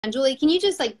And Julie, can you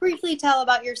just like briefly tell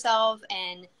about yourself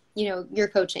and, your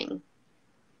coaching?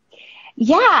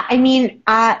 Yeah,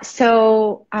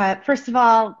 first of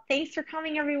all, thanks for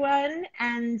coming, everyone.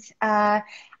 And I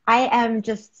am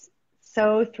just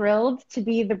so thrilled to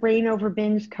be the Brain Over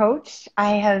Binge coach.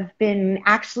 I have been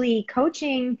actually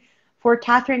coaching for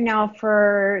Kathryn now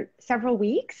for several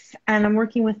weeks, and I'm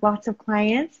working with lots of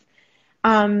clients.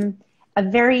 Um, a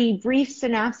very brief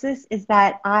synopsis is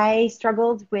that I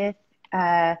struggled with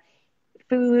uh,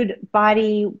 food,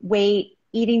 body, weight,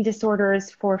 eating disorders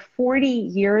for 40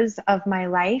 years of my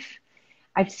life.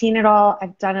 I've seen it all.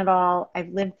 I've done it all. I've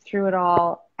lived through it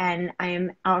all. And I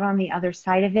am out on the other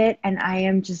side of it. And I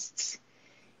am just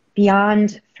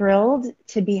beyond thrilled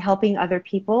to be helping other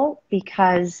people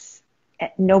because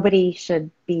nobody should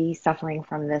be suffering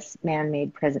from this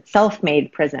man-made prison,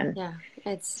 self-made prison. Yeah,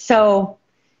 it's So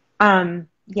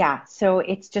so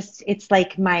it's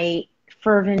like my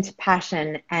fervent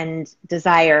passion and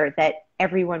desire that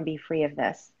everyone be free of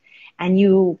this. And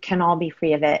you can all be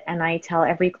free of it. And I tell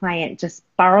every client, just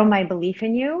borrow my belief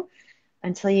in you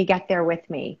until you get there with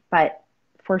me. But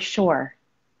for sure,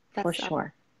 for that's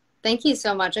sure. thank you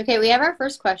so much. Okay, we have our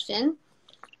first question.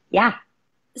 Yeah.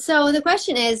 So the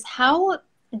question is, how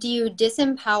do you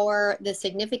disempower the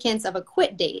significance of a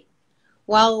quit date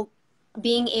while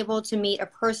being able to meet a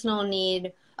personal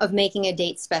need of making a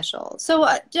date special? So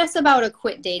just about a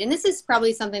quit date, and this is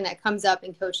probably something that comes up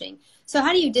in coaching. So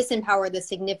how do you disempower the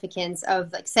significance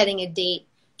of like setting a date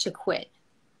to quit?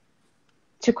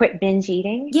 To quit binge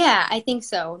eating? Yeah, I think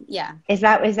so. Yeah. Is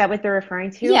that what they're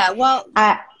referring to? Yeah, well,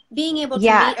 Uh, being able to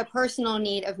yeah. meet a personal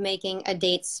need of making a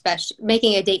date special,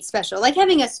 like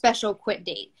having a special quit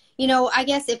date. I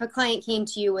guess if a client came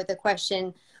to you with a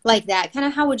question like that, kind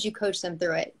of how would you coach them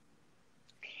through it?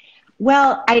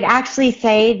 Well, I'd actually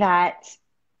say that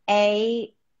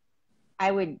A,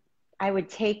 I would I would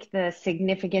take the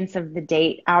significance of the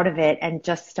date out of it and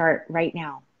just start right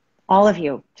now. All of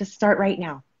you, just start right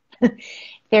now.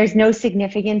 There's no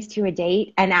significance to a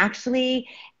date, and actually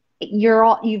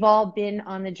you've all been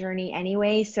on the journey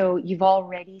anyway, so you've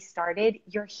already started.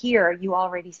 You're here, you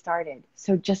already started.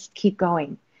 So just keep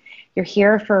going. You're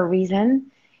here for a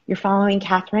reason. You're following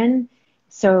Kathryn.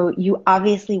 So you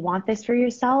obviously want this for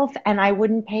yourself, and I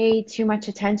wouldn't pay too much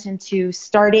attention to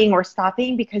starting or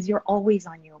stopping because you're always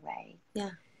on your way.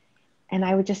 Yeah. And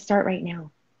I would just start right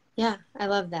now. Yeah, I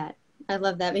love that. I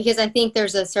love that because I think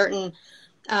there's a certain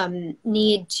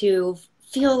need to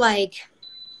feel like,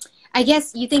 I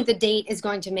guess you think the date is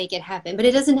going to make it happen, but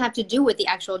it doesn't have to do with the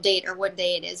actual date or what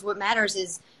day it is. What matters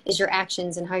is your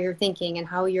actions and how you're thinking and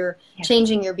how you're Yeah.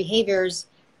 changing your behaviors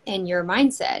and your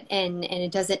mindset. And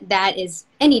it doesn't, that is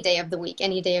any day of the week,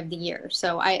 any day of the year.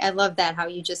 So I love that, how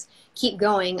you just keep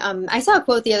going. I saw a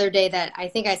quote the other day that I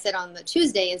think I said on the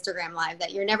Tuesday Instagram live,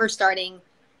 that you're never starting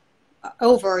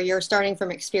over, you're starting from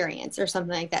experience or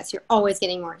something like that. So you're always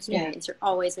getting more Yeah. experience. You're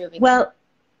always moving. Well,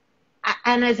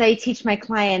 and as I teach my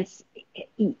clients,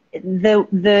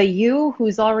 the you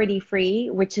who's already free,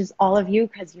 which is all of you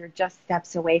because you're just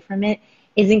steps away from it,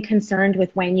 isn't concerned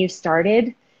with when you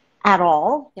started at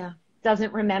all, Yeah.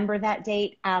 doesn't remember that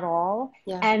date at all,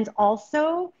 Yeah. and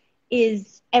also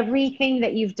is everything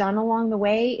that you've done along the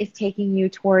way is taking you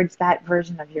towards that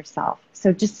version of yourself.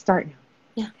 So just start now.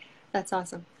 Yeah. That's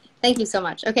awesome. Thank you so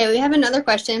much. Okay, we have another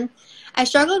question. I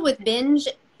struggled with binge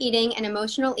eating and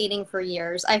emotional eating for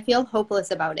years. I feel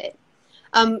hopeless about it.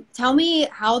 Tell me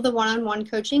how the one-on-one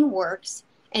coaching works,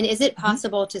 and is it Mhm.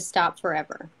 possible to stop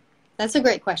forever? That's a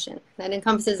great question. That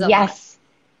encompasses a lot. Yes.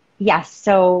 Yes.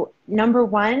 So number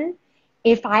one,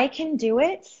 if I can do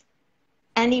it,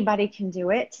 anybody can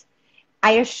do it.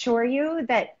 I assure you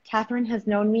that Kathryn has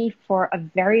known me for a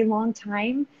very long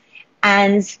time.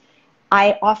 And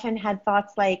I often had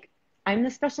thoughts like, I'm the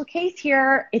special case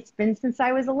here. It's been since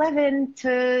I was 11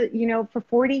 to, for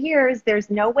 40 years. There's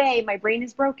no way my brain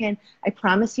is broken. I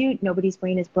promise you, nobody's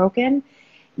brain is broken.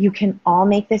 You can all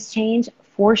make this change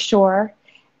for sure.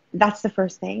 That's the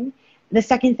first thing. The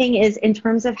second thing is in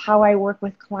terms of how I work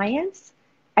with clients.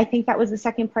 I think that was the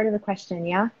second part of the question.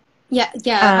 Yeah. Yeah,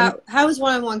 yeah. Um, How does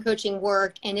one-on-one coaching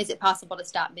work, and is it possible to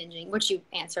stop binging? Which you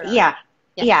answered already. Yeah.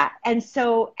 Yeah. Yeah. And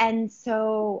so,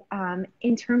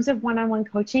 in terms of one-on-one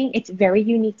coaching, it's very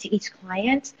unique to each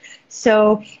client.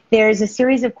 So there's a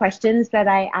series of questions that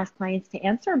I ask clients to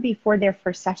answer before their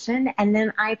first session. And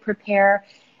then I prepare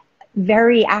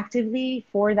very actively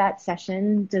for that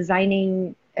session,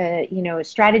 designing,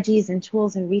 strategies and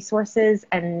tools and resources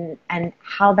and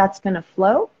how that's going to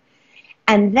flow.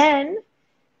 And then,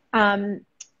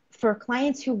 for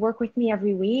clients who work with me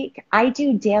every week, I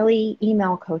do daily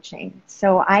email coaching.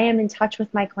 So I am in touch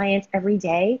with my clients every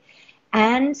day,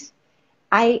 And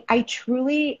I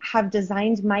truly have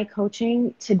designed my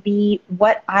coaching to be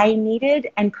what I needed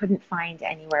and couldn't find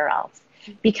anywhere else.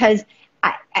 Because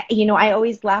I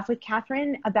always laugh with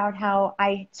Kathryn about how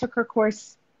I took her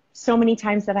course so many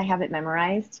times that I have it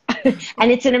memorized.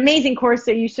 And it's an amazing course,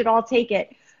 so you should all take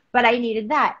it. But I needed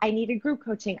that. I needed group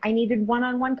coaching. I needed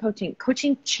one-on-one coaching.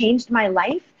 Coaching changed my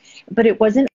life, but it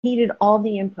wasn't, I needed all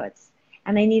the inputs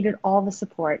and I needed all the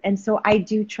support. And so I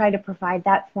do try to provide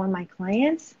that for my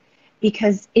clients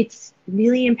because it's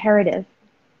really imperative.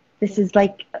 This is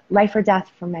like life or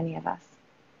death for many of us.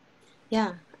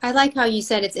 Yeah. I like how you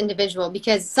said it's individual,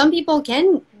 because some people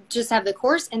can just have the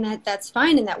course and that's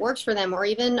fine and that works for them, or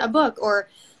even a book or,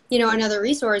 you know, another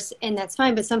resource, and that's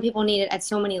fine. But some people need it at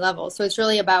so many levels. So it's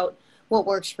really about what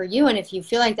works for you. And if you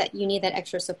feel like that you need that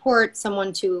extra support,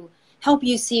 someone to help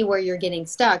you see where you're getting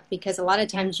stuck, because a lot of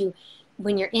times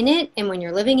when you're in it and when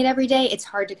you're living it every day, it's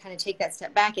hard to kind of take that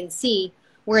step back and see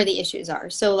where the issues are.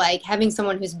 So like having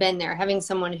someone who's been there, having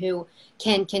someone who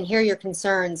can hear your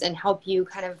concerns and help you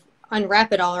kind of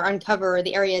unwrap it all or uncover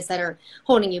the areas that are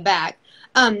holding you back.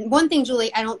 One thing,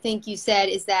 Julie, I don't think you said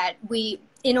is that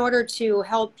in order to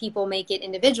help people make it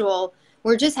individual,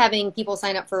 we're just having people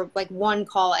sign up for like one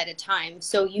call at a time.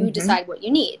 So you decide what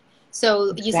you need.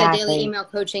 So you said daily email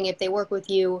coaching, if they work with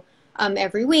you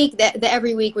every week, the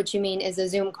every week, what you mean is a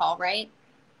Zoom call, right?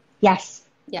 Yes.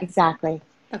 Exactly.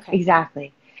 Okay.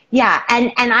 Exactly. Yeah.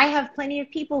 And I have plenty of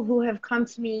people who have come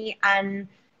to me and,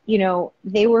 you know,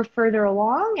 they were further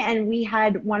along and we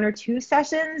had 1 or 2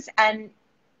 sessions and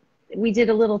we did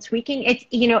a little tweaking. It's,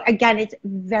 you know, again, it's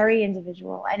very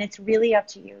individual and it's really up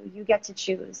to you. You get to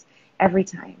choose every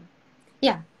time.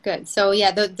 Yeah, good. So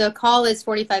yeah, the call is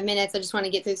 45 minutes. I just want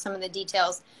to get through some of the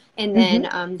details and then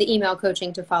the email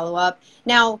coaching to follow up.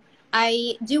 Now,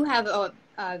 I do have a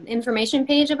information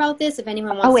page about this if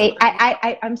anyone wants to.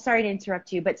 Oh, I'm sorry to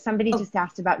interrupt you, but somebody just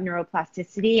asked about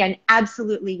neuroplasticity, and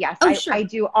absolutely, yes. Sure. I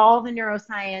do all the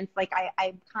neuroscience. Like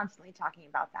I'm constantly talking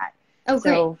about that. Oh,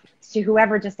 great. So to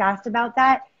whoever just asked about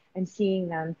that, I'm seeing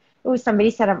them. Oh,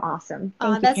 somebody said I'm awesome.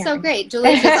 Thank you, that's Karen. So great.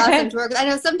 Julie's just awesome to work with. I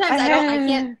know sometimes I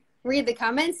can't read the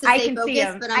comments to stay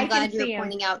focused, but I'm glad you're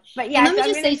pointing out. But yeah, so I'm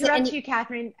going to interrupt you,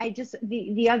 Kathryn.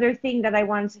 The other thing that I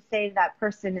wanted to say to that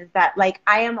person is that, like,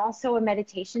 I am also a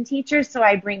meditation teacher, so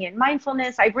I bring in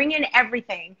mindfulness, I bring in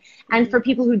everything. And for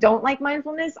people who don't like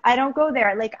mindfulness, I don't go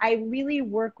there. Like, I really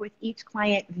work with each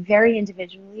client very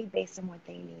individually based on what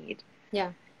they need. Yeah.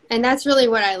 And that's really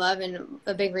what I love, and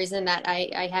a big reason that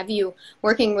I have you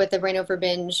working with the Brain Over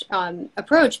Binge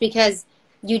approach, because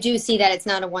you do see that it's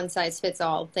not a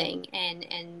one-size-fits-all thing.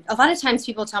 And a lot of times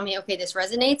people tell me, okay, this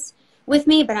resonates with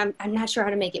me, but I'm not sure how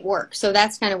to make it work. So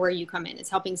that's kind of where you come in, is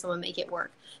helping someone make it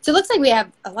work. So it looks like we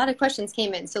have a lot of questions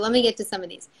came in. So let me get to some of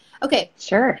these. Okay.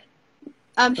 Sure.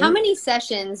 How many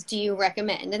sessions do you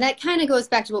recommend? And that kind of goes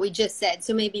back to what we just said.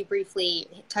 So maybe briefly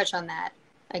touch on that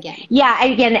again. Yeah,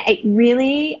 I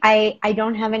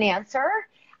don't have an answer.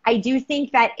 I do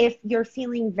think that if you're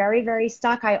feeling very, very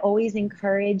stuck, I always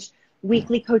encourage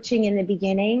weekly coaching in the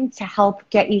beginning to help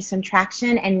get you some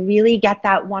traction and really get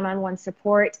that one-on-one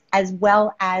support, as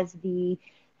well as the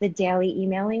daily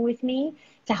emailing with me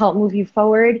to help move you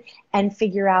forward and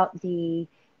figure out the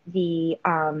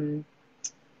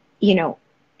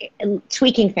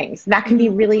tweaking things. That can be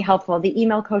really helpful. The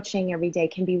email coaching every day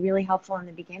can be really helpful in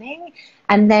the beginning,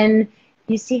 and then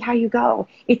you see how you go.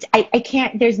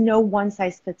 There's no one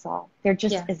size fits all. There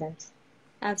just isn't.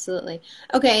 Absolutely.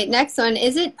 Okay, next one.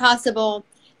 Is it possible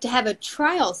to have a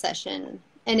trial session?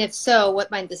 And if so,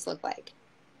 what might this look like?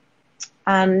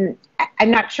 I'm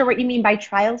not sure what you mean by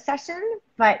trial session,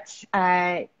 but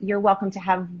you're welcome to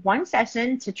have one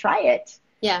session to try it.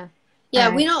 Yeah.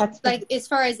 Yeah, we don't, like, as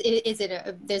far as, is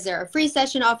there a free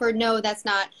session offered? No, that's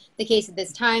not the case at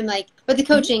this time. Like, but the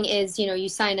coaching is, you know, you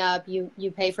sign up,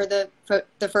 you pay for the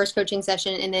first coaching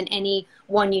session, and then any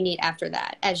one you need after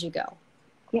that as you go.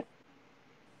 Yep.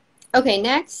 Okay,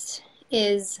 next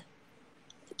is,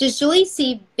 does Julie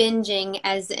see binging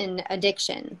as an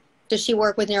addiction? Does she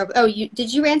work with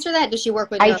did you answer that? Does she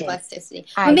work with neuroplasticity?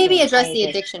 Well, maybe address the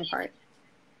addiction part.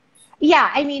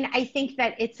 Yeah, I mean, I think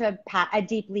that it's a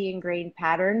deeply ingrained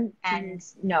pattern, and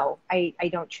no, I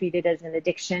don't treat it as an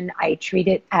addiction. I treat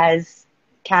it as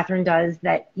Kathryn does,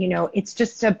 that, you know, it's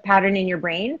just a pattern in your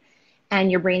brain,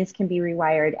 and your brains can be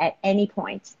rewired at any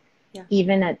point,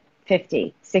 even at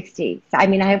 50, 60. So, I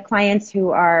mean, I have clients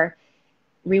who are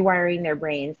rewiring their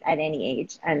brains at any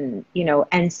age, and, you know,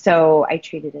 and so I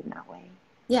treat it in that way.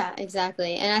 Yeah,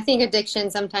 exactly. And I think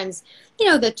addiction sometimes, you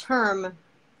know, the term,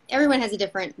 everyone has a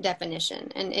different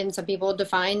definition, and some people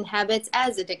define habits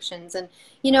as addictions. And,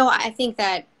 you know, I think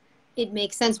that it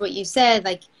makes sense what you said,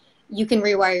 like you can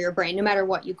rewire your brain no matter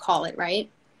what you call it, right?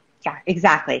 Yeah,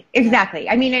 exactly. Yeah. Exactly.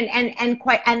 I mean,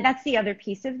 and that's the other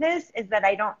piece of this is that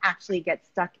I don't actually get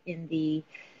stuck in the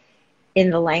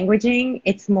languaging.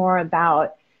 It's more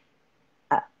about,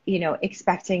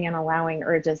 expecting and allowing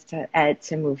urges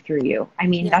to move through you. I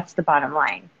mean, Yeah. that's the bottom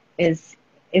line, is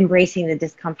embracing the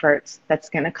discomfort that's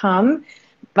going to come,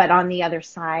 but on the other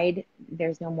side,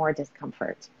 there's no more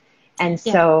discomfort. And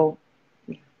Yeah, so,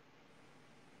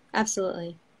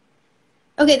 absolutely.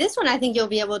 Okay, this one I think you'll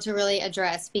be able to really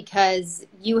address because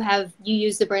you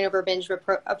used the brain over binge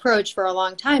approach for a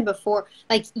long time before,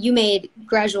 like you made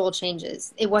gradual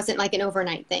changes. It wasn't like an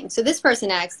overnight thing. So this person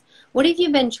asks, what have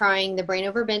you been trying the brain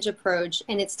over binge approach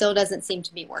and it still doesn't seem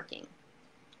to be working?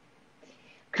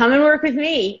 come and work with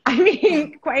me. I Yeah.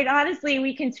 mean, quite honestly,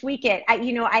 we can tweak it. I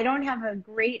don't have a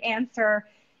great answer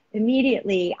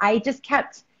immediately. I used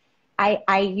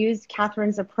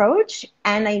Kathryn's approach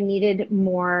and I needed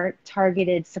more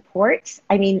targeted support.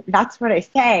 I mean, that's what I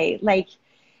say. Like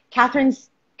Kathryn's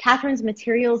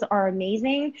materials are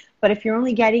amazing, but if you're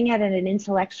only getting it at an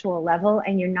intellectual level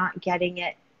and you're not getting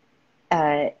it,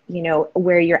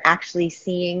 where you're actually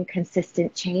seeing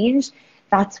consistent change,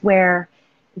 that's where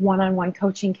one-on-one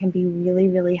coaching can be really,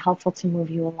 really helpful to move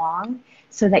you along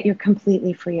so that you're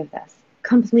completely free of this,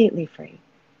 completely free.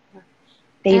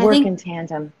 They And I work think, in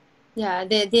tandem. yeah,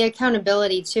 the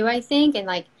accountability too, I think, and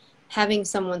like having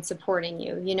someone supporting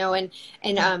you, and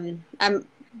Yeah.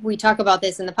 we talk about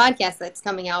this in the podcast that's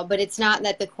coming out, but it's not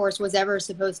that the course was ever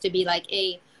supposed to be like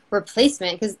a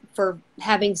replacement because for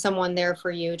having someone there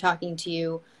for you, talking to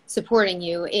you, supporting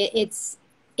you, it's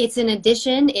an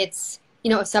addition, it's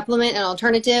a supplement, an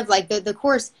alternative. Like the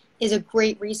course is a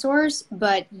great resource,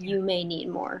 but you may need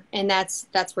more, and that's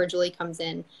where Julie comes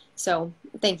in. So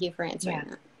thank you for answering Yeah.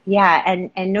 that. Yeah.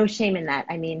 And no shame in that.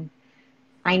 I mean,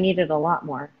 I needed a lot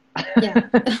more, Yeah.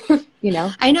 you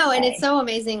know? I know, and it's I, so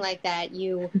amazing like that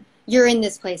you're in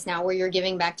this place now where you're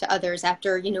giving back to others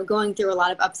after, going through a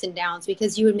lot of ups and downs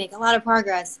because you would make a lot of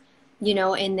progress,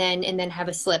 and then have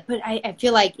a slip. But I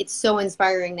feel like it's so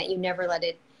inspiring that you never let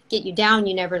it get you down,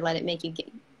 you never let it make you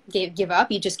give up,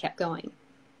 you just kept going.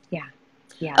 yeah.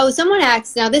 Yeah. Oh, someone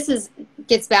asks, now this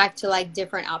gets back to like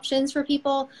different options for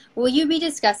people. Will you be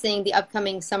discussing the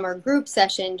upcoming summer group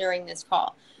session during this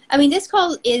call? I mean, this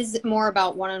call is more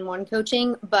about one-on-one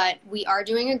coaching, but we are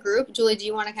doing a group. Julie, do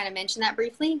you want to kind of mention that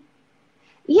briefly?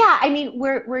 Yeah, I mean,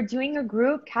 we're doing a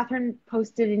group. Kathryn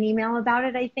posted an email about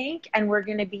it, I think, and we're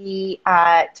going to be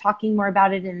talking more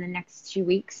about it in the next 2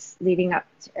 weeks leading up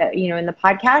to, in the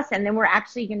podcast. And then we're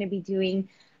actually going to be doing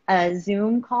a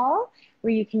Zoom call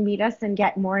where you can meet us and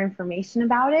get more information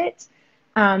about it.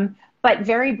 But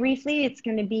very briefly, it's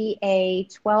going to be a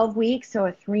 12-week, so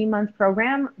a 3-month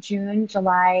program, June,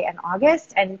 July, and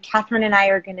August. And Kathryn and I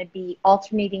are going to be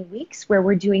alternating weeks where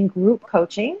we're doing group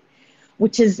coaching,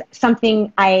 which is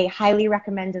something I highly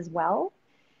recommend as well.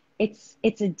 It's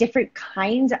a different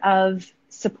kind of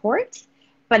support,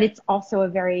 but it's also a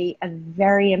very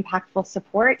impactful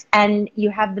support. And you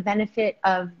have the benefit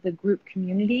of the group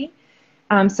community.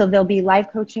 So there'll be live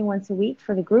coaching once a week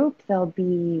for the group. There'll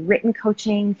be written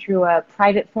coaching through a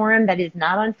private forum that is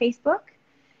not on Facebook.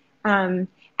 And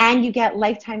you get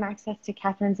lifetime access to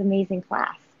Kathryn's amazing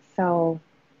class. So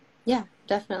Yeah,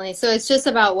 definitely. So it's just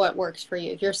about what works for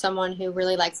you. If you're someone who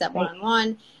really likes that right.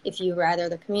 one-on-one, if you rather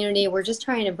the community, we're just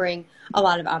trying to bring a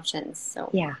lot of options. So,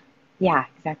 Yeah,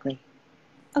 exactly.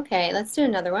 okay, let's do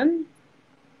another one.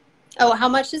 Oh, how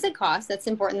much does it cost? That's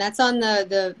important. That's on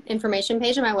the information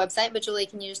page on my website. But Julie,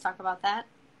 can you just talk about that?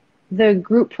 The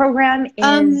group program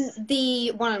is,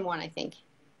 The one-on-one, I think.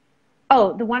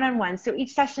 the one-on-one. So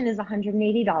each session is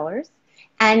 $180.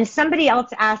 And somebody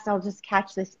else asked, I'll just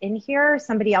catch this in here.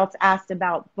 Somebody else asked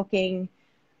about booking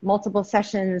multiple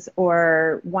sessions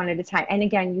or one at a time. And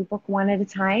again, you book one at a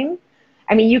time.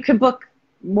 I mean, you could book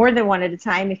more than one at a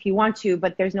time if you want to,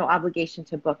 but there's no obligation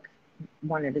to book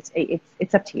one at a time.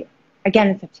 It's up to you. Again,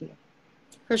 it's up to you.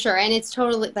 For sure. And it's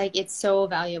totally like it's so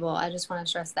valuable. I just want to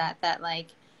stress that like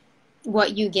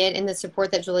what you get and the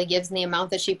support that Julie gives and the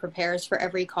amount that she prepares for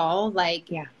every call,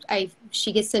 like Yeah.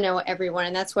 she gets to know everyone.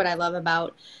 And that's what I love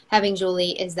about having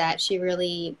Julie is that she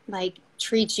really like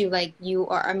treats you like you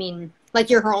are, I mean,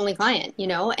 like you're her only client,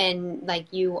 and like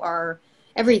you are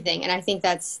everything. And I think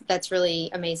that's really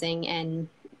amazing. And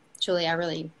Julie, I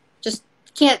really just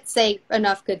can't say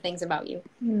enough good things about you.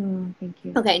 Thank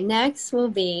you. Okay, next will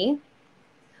be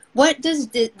what does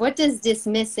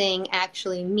dismissing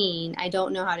actually mean? I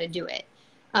don't know how to do it.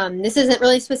 This isn't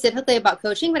really specifically about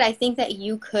coaching, but I think that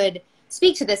you could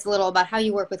speak to this a little about how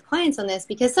you work with clients on this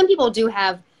because some people do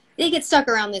have they get stuck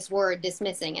around this word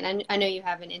dismissing. And I know you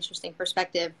have an interesting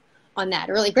perspective on that,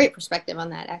 a really great perspective on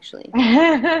that, actually.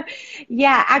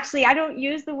 Yeah, actually, I don't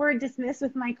use the word dismiss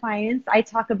with my clients. I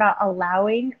talk about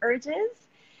allowing urges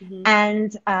Hmm.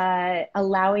 and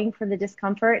allowing for the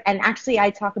discomfort. And actually, I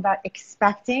talk about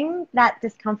expecting that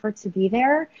discomfort to be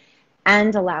there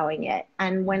and allowing it.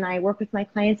 And when I work with my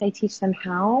clients, I teach them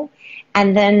how.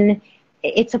 And then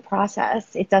it's a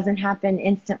process. It doesn't happen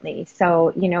instantly.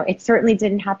 So, it certainly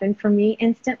didn't happen for me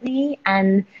instantly.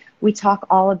 And we talk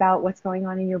all about what's going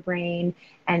on in your brain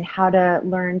and how to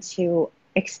learn to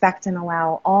expect and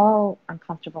allow all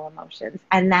uncomfortable emotions.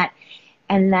 And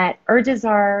that urges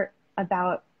are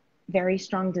about very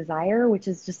strong desire, which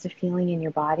is just a feeling in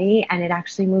your body, and it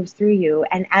actually moves through you.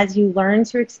 And as you learn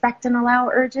to expect and allow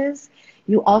urges,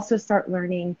 you also start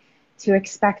learning to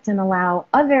expect and allow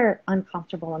other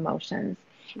uncomfortable emotions.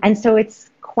 And so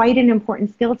it's quite an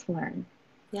important skill to learn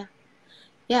Yeah. for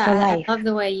Yeah, I life. love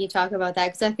the way you talk about that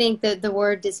because I think that the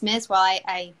word dismiss, while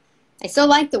I still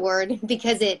like the word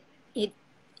because it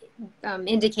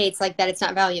indicates like that it's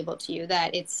not valuable to you,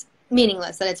 that it's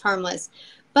meaningless, that it's harmless.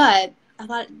 But a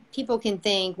lot of people can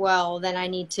think, well, then I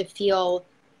need to feel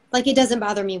like it doesn't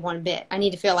bother me one bit. I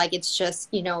need to feel like it's just,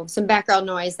 some background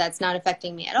noise that's not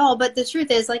affecting me at all. But the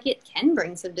truth is, like, it can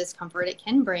bring some discomfort. It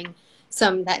can bring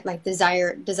some that like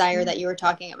desire that you were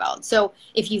talking about. So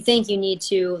if you think you need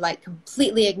to like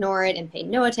completely ignore it and pay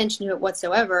no attention to it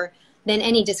whatsoever, then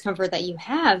any discomfort that you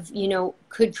have,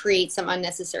 could create some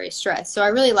unnecessary stress. So I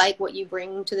really like what you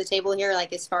bring to the table here,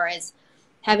 like as far as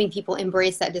having people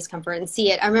embrace that discomfort and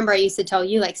see it. I remember I used to tell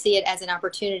you, like, see it as an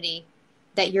opportunity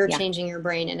that you're Yeah. changing your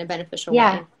brain in a beneficial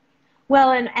Yeah. way.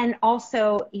 Well, and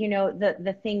also,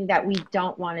 the thing that we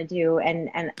don't want to do,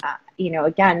 and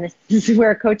again, this is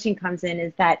where coaching comes in,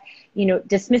 is that,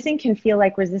 dismissing can feel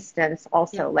like resistance Yeah.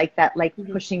 also, like that, like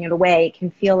Hmm. pushing it away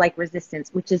can feel like resistance,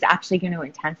 which is actually going to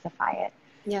intensify it.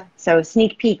 Yeah. So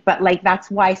sneak peek, but like that's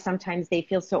why sometimes they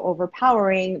feel so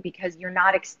overpowering, because you're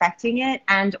not expecting it,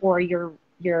 and or you're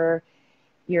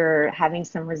having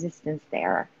some resistance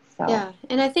there. So Yeah.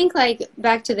 And I think like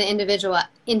back to the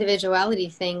individuality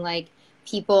thing, like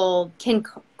people can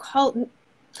call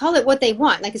it what they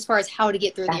want, like as far as how to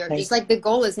get through the exactly. urges. Like the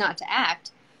goal is not to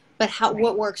act, but Right.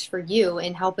 what works for you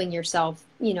in helping yourself,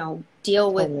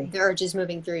 deal with Totally. the urges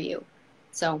moving through you.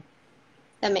 So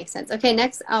that makes sense. Okay,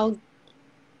 next I'll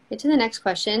get to the next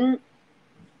question.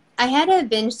 I had a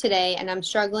binge today and I'm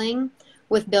struggling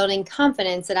with building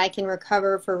confidence that I can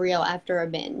recover for real after a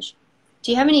binge.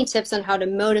 Do you have any tips on how to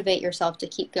motivate yourself to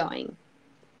keep going?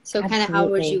 So kind of how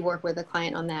would you Absolutely. work with a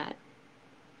client on that?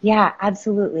 Yeah,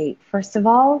 absolutely. First of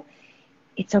all,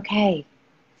 it's okay.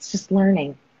 It's just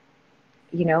learning.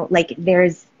 Like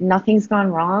there's nothing's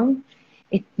gone wrong.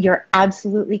 You're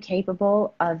absolutely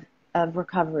capable of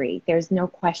recovery. There's no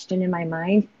question in my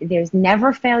mind. There's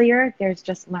never failure. There's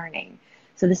just learning.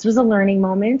 So this was a learning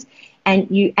moment,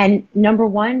 and number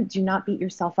one, do not beat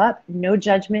yourself up. No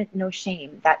judgment, no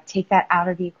shame. Take that out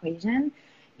of the equation.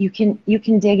 You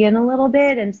can dig in a little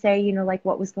bit and say, like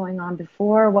what was going on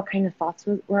before, what kind of thoughts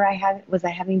was I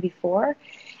having before,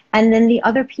 and then the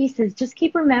other piece is just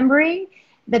keep remembering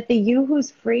that the you who's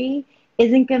free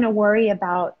isn't going to worry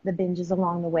about the binges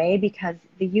along the way, because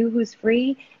the you who's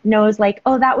free knows like,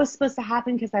 oh, that was supposed to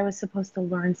happen because I was supposed to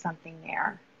learn something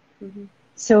there. Hmm.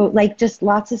 So like just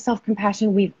lots of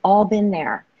self-compassion. We've all been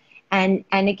there. And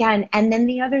again, and then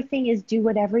the other thing is do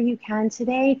whatever you can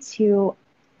today to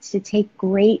take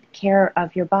great care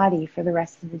of your body for the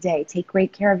rest of the day. Take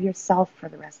great care of yourself for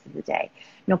the rest of the day.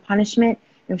 No punishment,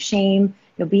 no shame,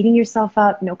 no beating yourself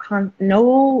up, no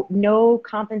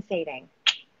compensating.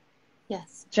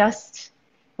 Yes. Just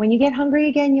when you get hungry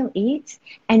again, you'll eat,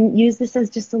 and use this as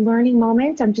just a learning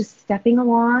moment. I'm just stepping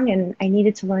along and I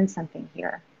needed to learn something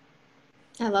here.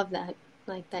 I love that.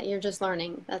 Like that you're just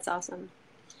learning. That's awesome.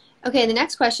 Okay, the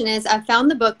next question is I've found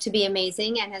the book to be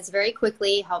amazing and has very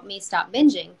quickly helped me stop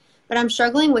binging, but I'm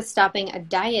struggling with stopping a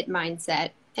diet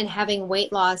mindset and having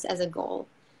weight loss as a goal.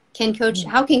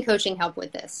 How can coaching help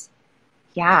with this?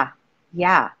 Yeah,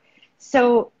 yeah.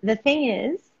 So the thing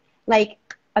is, like,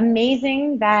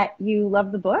 amazing that you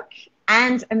love the book,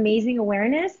 and amazing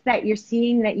awareness that you're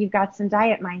seeing that you've got some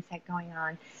diet mindset going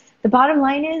on. The bottom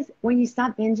line is, when you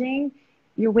stop binging,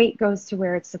 your weight goes to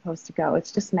where it's supposed to go.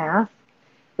 It's just math.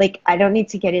 Like, I don't need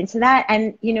to get into that.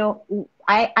 And,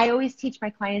 I always teach my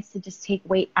clients to just take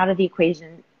weight out of the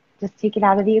equation. Just take it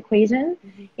out of the equation.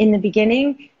 Hmm. In the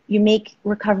beginning, you make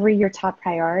recovery your top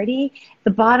priority.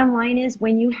 The bottom line is,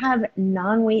 when you have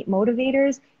non-weight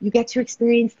motivators, you get to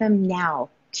experience them now,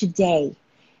 today.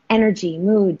 Energy,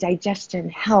 mood, digestion,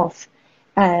 health,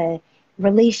 uh,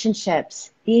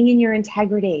 relationships, being in your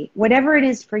integrity, whatever it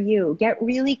is for you, get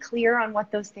really clear on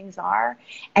what those things are.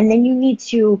 And then you need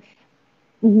to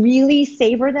really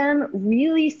savor them,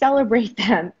 really celebrate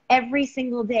them every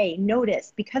single day.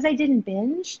 Notice, because I didn't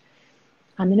binge,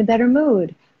 I'm in a better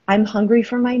mood. I'm hungry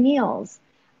for my meals.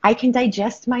 I can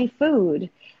digest my food.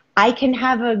 I can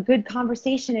have a good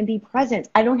conversation and be present.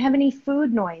 I don't have any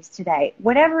food noise today,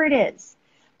 whatever it is.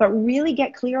 But really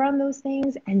get clear on those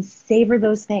things and savor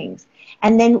those things.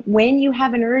 And then when you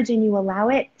have an urge and you allow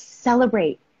it,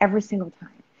 celebrate every single time.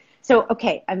 So,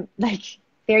 okay, I'm like,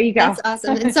 there you go. That's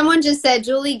awesome. And someone just said,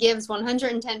 Julie gives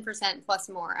 110% plus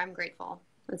more. I'm grateful.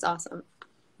 That's awesome.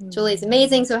 Julie's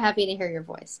amazing. So happy to hear your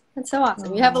voice. That's so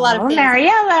awesome. You have a lot of Oh,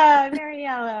 fans.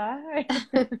 Mariella.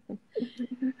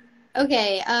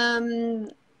 Okay.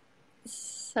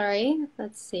 Sorry.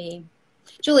 Let's see.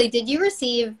 Julie, did you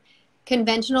receive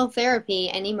conventional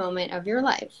therapy any moment of your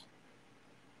life?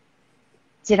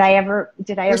 Did I ever have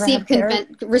therapy?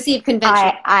 Receive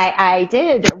conventional? I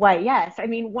did. Why, yes. I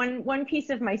mean, one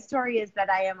piece of my story is that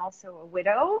I am also a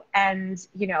widow, and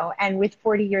and with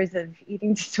 40 years of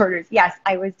eating disorders, yes,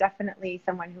 I was definitely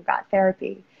someone who got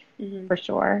therapy, for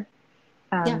sure.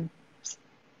 Yeah.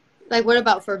 Like, what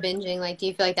about for binging? Like, do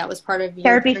you feel like that was part of your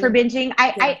therapy journey? for binging?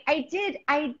 I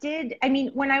did. I mean,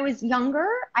 when I was younger,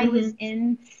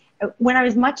 when I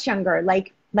was much younger,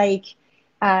 like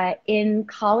in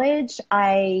college,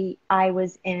 I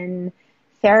was in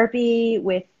therapy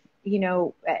with,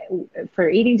 for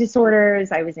eating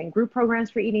disorders. I was in group programs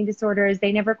for eating disorders.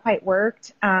 They never quite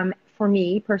worked for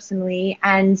me personally.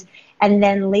 And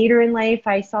then later in life,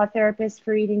 I saw therapists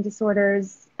for eating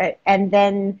disorders, and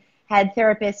then had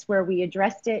therapists where we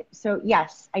addressed it. So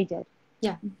yes, I did.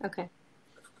 Yeah. Okay.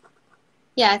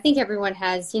 Yeah, I think everyone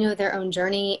has, their own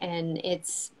journey, and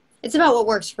it's about what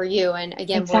works for you. And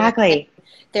again, exactly.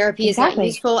 Therapy is not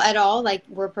useful at all. Like,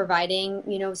 we're providing,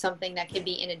 something that could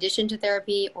be in addition to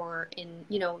therapy, or in,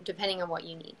 depending on what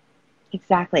you need.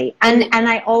 Exactly. And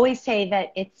I always say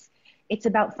that it's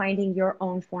about finding your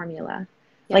own formula.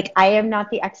 Yeah. Like, I am not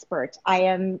the expert. I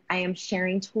am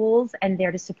sharing tools and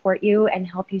there to support you and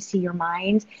help you see your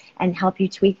mind and help you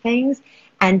tweak things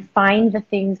and find the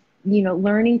things,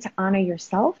 learning to honor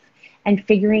yourself and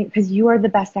figuring, because you are the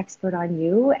best expert on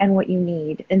you and what you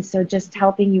need. And so just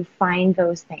helping you find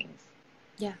those things.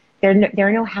 Yeah. There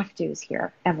are no have-tos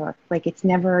here, ever. Like, it's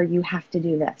never, you have to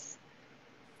do this.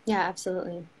 Yeah,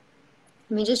 absolutely.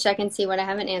 Let me just check and see what I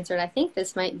haven't answered. I think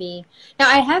this might be, now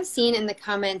I have seen in the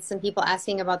comments some people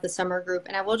asking about the summer group,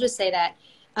 and I will just say that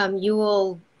you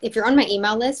will, if you're on my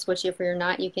email list, which if you're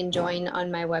not, you can join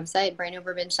on my website,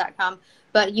 brainoverbinge.com,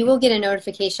 but you will get a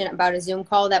notification about a Zoom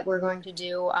call that we're going to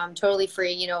do totally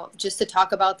free, just to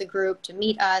talk about the group, to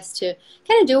meet us, to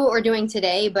kind of do what we're doing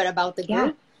today, but about the group.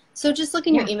 Yeah. So just look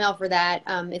in your email for that.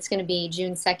 It's going to be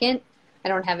June 2nd. I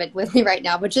don't have it with me right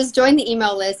now, but just join the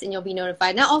email list and you'll be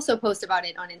notified. And I'll also post about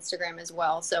it on Instagram as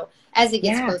well. So as it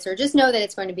gets closer, just know that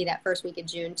it's going to be that first week of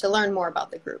June to learn more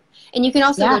about the group. And you can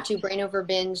also go to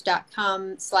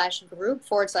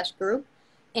brainoverbinge.com/group/group,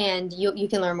 and you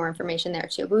can learn more information there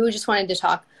too. But we just wanted to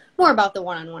talk more about the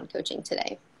one-on-one coaching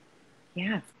today.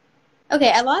 Yeah.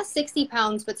 Okay, I lost 60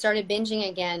 pounds, but started binging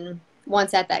again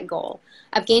once at that goal.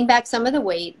 I've gained back some of the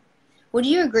weight. Would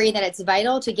you agree that it's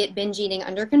vital to get binge eating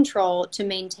under control to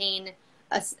maintain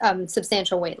a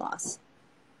substantial weight loss?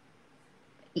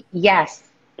 Yes.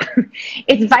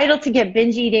 It's vital to get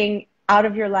binge eating out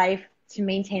of your life to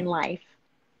maintain life.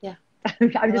 Yeah.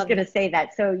 I'm just going to say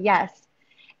that. So yes.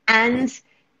 And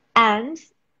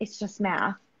it's just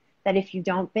math that if you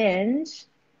don't binge,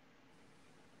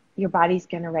 your body's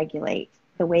going to regulate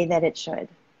the way that it should.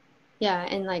 Yeah.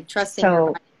 And like trusting your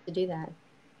body to do that.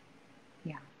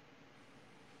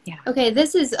 Yeah. Okay,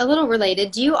 this is a little related.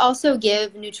 Do you also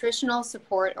give nutritional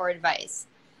support or advice?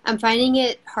 I'm finding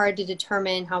it hard to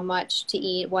determine how much to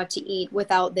eat, what to eat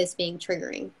without this being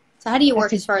triggering. So how do you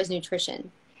work as far as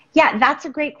nutrition? Yeah, that's a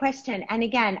great question. And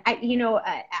again,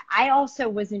 I also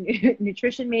was a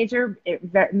nutrition major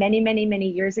many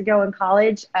years ago in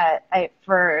college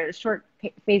for a short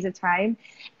phase of time.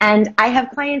 And I have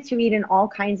clients who eat in all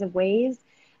kinds of ways.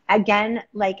 Again,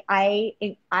 like I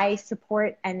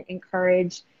support and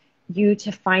encourage you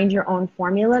to find your own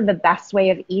formula, the best way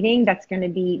of eating that's going to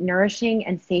be nourishing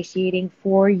and satiating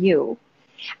for you.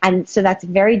 And so that's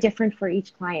very different for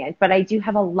each client. But I do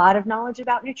have a lot of knowledge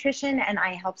about nutrition, and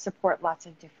I help support lots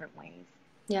of different ways.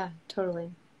 Yeah,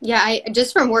 totally. Yeah, I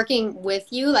just from working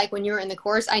with you, like when you were in the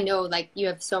course, I know like you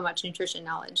have so much nutrition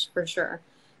knowledge for sure.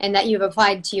 And that you've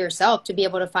applied to yourself to be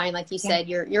able to find, like you said,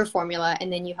 your formula,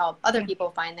 and then you help other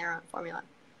people find their own formula.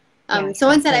 Yeah,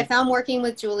 Someone said, I exactly. found working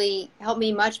with Julie helped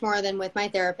me much more than with my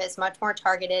therapist, much more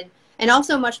targeted, and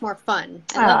also much more fun.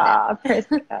 I love that.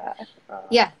 Oh, Priska. Oh.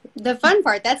 Yeah, the fun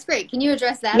part, that's great. Can you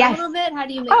address that a Yes. little bit? How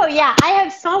do you make Oh it fun? yeah, I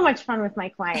have so much fun with my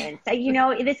clients. You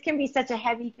know, this can be such a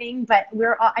heavy thing, but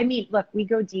we're all, I mean, look, we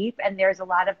go deep and there's a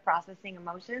lot of processing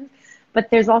emotions, but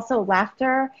there's also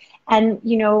laughter. And,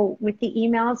 you know, with the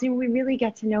emails, we really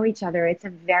get to know each other. It's a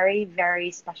very,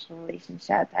 very special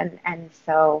relationship. And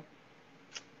so,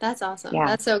 That's awesome. yeah,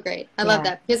 That's so great. I love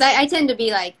yeah. that because I tend to be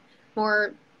like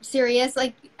more serious.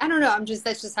 Like, I don't know.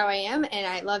 That's just how I am. And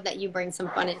I love that you bring some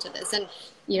fun into this. And,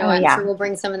 Oh I'm sure yeah. we'll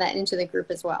bring some of that into the group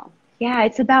as well. Yeah,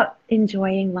 it's about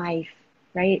enjoying life,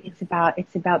 right? It's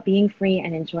about being free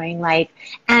and enjoying life.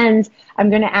 And I'm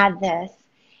going to add this.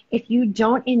 If you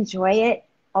don't enjoy it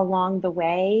along the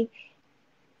way,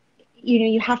 you know,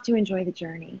 you have to enjoy the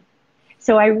journey.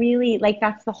 So I really like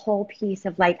that's the whole piece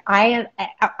of like I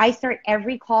start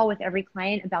every call with every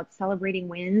client about celebrating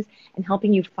wins and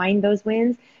helping you find those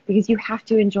wins because you have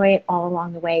to enjoy it all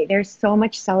along the way. There's so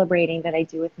much celebrating that I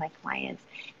do with my clients.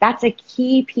 That's a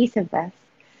key piece of this,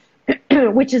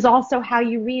 which is also how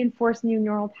you reinforce new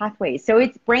neural pathways. So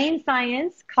it's brain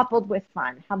science coupled with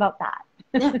fun. How about that?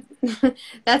 Yeah,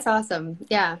 that's awesome.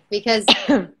 Yeah, because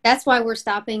that's why we're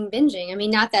stopping binging. I mean,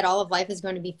 not that all of life is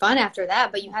going to be fun after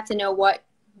that, but you have to know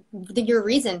your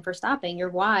reason for stopping, your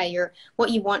why,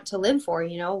 what you want to live for,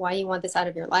 why you want this out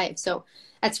of your life. So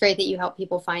that's great that you help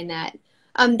people find that.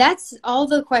 That's all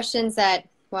the questions that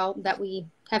we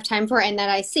have time for and that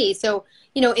I see. So,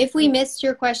 if we missed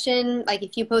your question, like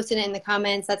if you posted it in the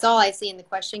comments, that's all I see in the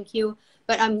question queue.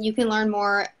 But you can learn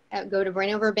more. Go to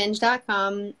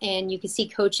brainoverbinge.com and you can see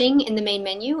coaching in the main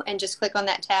menu and just click on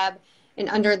that tab. And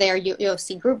under there, you'll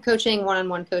see group coaching,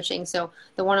 one-on-one coaching. So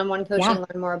the one-on-one coaching, Yeah.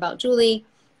 learn more about Julie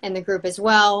and the group as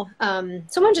well.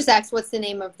 Someone just asked, what's the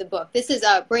name of the book? This is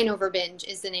Brain Over Binge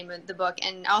is the name of the book.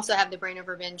 And I also have the Brain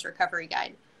Over Binge recovery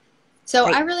guide. So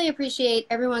I Great. really appreciate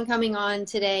everyone coming on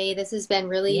today. This has been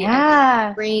really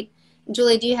Yeah. great.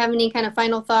 Julie, do you have any kind of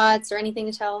final thoughts or anything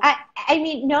to tell? I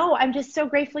mean, no, I'm just so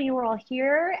grateful you were all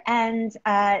here. And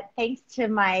thanks to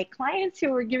my clients who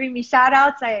were giving me shout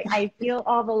outs. I feel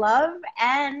all the love.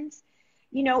 And,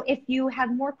 you know, if you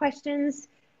have more questions,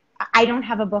 I don't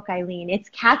have a book, Eileen. It's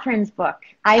Kathryn's book.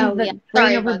 I'm Oh, yeah. the Brain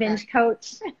Sorry Over about that. Binge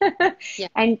coach. Yeah.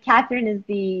 And Kathryn is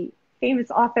the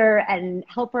famous author and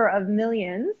helper of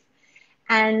millions.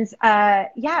 And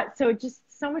yeah, so just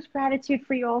so much gratitude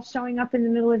for you all showing up in the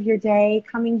middle of your day,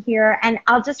 coming here. And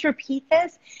I'll just repeat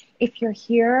this. If you're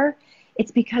here,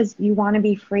 it's because you want to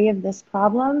be free of this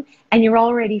problem and you're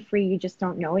already free. You just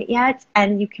don't know it yet.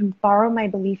 And you can borrow my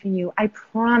belief in you. I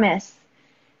promise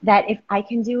that if I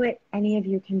can do it, any of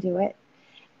you can do it.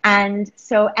 And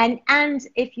so, and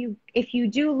if you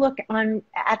do look on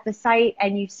at the site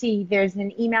and you see there's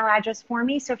an email address for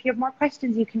me. So if you have more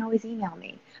questions, you can always email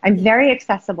me. I'm very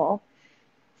accessible.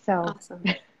 So Awesome.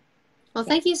 Well, yeah,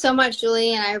 thank you so much,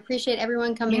 Julie, and I appreciate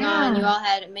everyone coming on. You yeah, all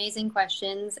had amazing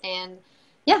questions, and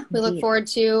yeah, we look indeed. forward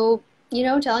to,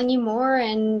 telling you more,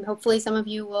 and hopefully some of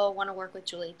you will want to work with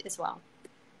Julie as well.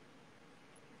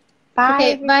 Bye,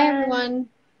 Okay, bye everyone.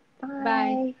 everyone. Bye.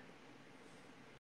 Bye.